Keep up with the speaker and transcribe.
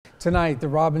Tonight, the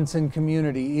Robinson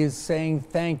community is saying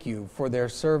thank you for their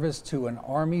service to an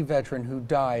Army veteran who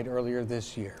died earlier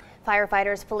this year.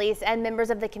 Firefighters, police, and members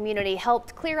of the community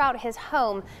helped clear out his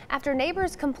home after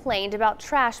neighbors complained about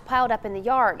trash piled up in the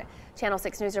yard. Channel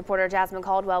 6 News reporter Jasmin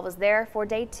Caldwell was there for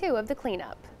day 2 of the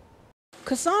cleanup.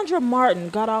 Cassandra Martin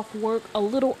got off work a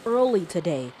little early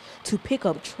today to pick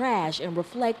up trash and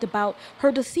reflect about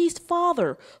her deceased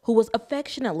father, who was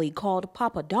affectionately called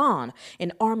Papa Don,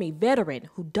 an Army veteran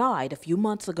who died a few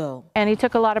months ago. And he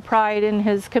took a lot of pride in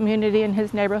his community and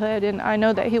his neighborhood, and I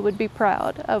know that he would be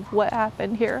proud of what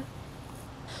happened here.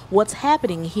 What's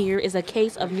happening here is a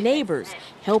case of neighbors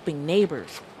helping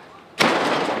neighbors.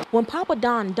 When Papa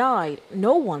Don died,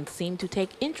 no one seemed to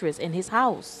take interest in his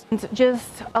house. It's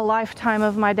just a lifetime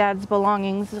of my dad's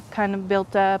belongings kind of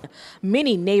built up.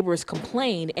 Many neighbors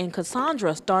complained, and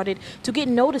Cassandra started to get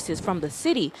notices from the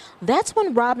city. That's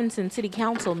when Robinson City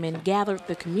Councilmen gathered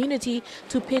the community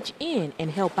to pitch in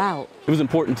and help out. It was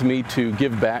important to me to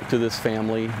give back to this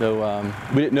family, though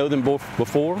we didn't know them both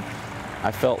before.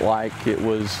 I felt like it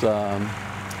was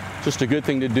just a good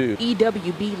thing to do.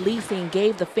 EWB Leasing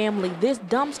gave the family this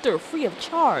dumpster free of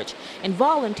charge, and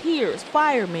volunteers,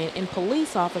 firemen, and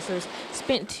police officers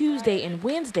spent Tuesday and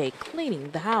Wednesday cleaning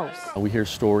the house. We hear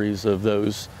stories of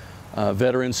those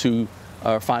veterans who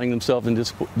are finding themselves in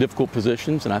difficult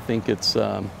positions, and I think it's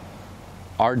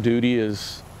our duty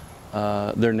as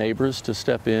their neighbors to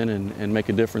step in and make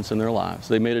a difference in their lives.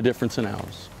 They made a difference in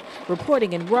ours.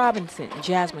 Reporting in Robinson,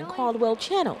 Jasmin Caldwell,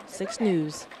 Channel 6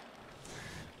 News.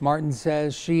 Martin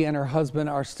says she and her husband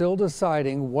are still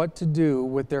deciding what to do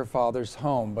with their father's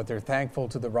home, but they're thankful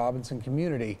to the Robinson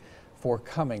community for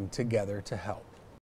coming together to help.